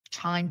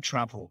time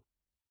travel.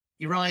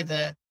 You're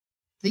either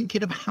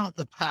thinking about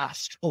the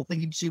past or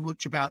thinking too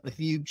much about the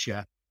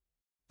future,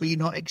 but you're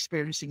not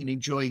experiencing and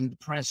enjoying the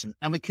present.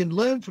 And we can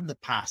learn from the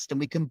past and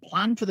we can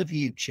plan for the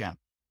future,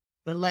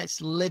 but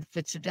let's live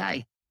for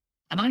today.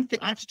 And I think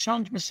I have to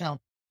challenge myself,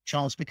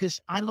 Charles, because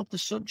I love the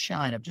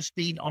sunshine. I've just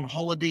been on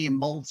holiday in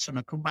Malta and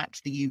I come back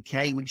to the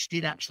UK, which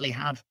did actually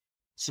have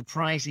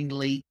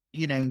surprisingly,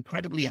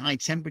 incredibly high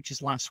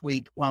temperatures last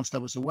week whilst I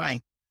was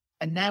away.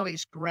 And now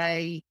it's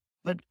grey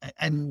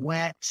and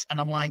wet. And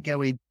I'm like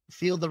going,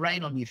 feel the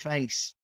rain on your face.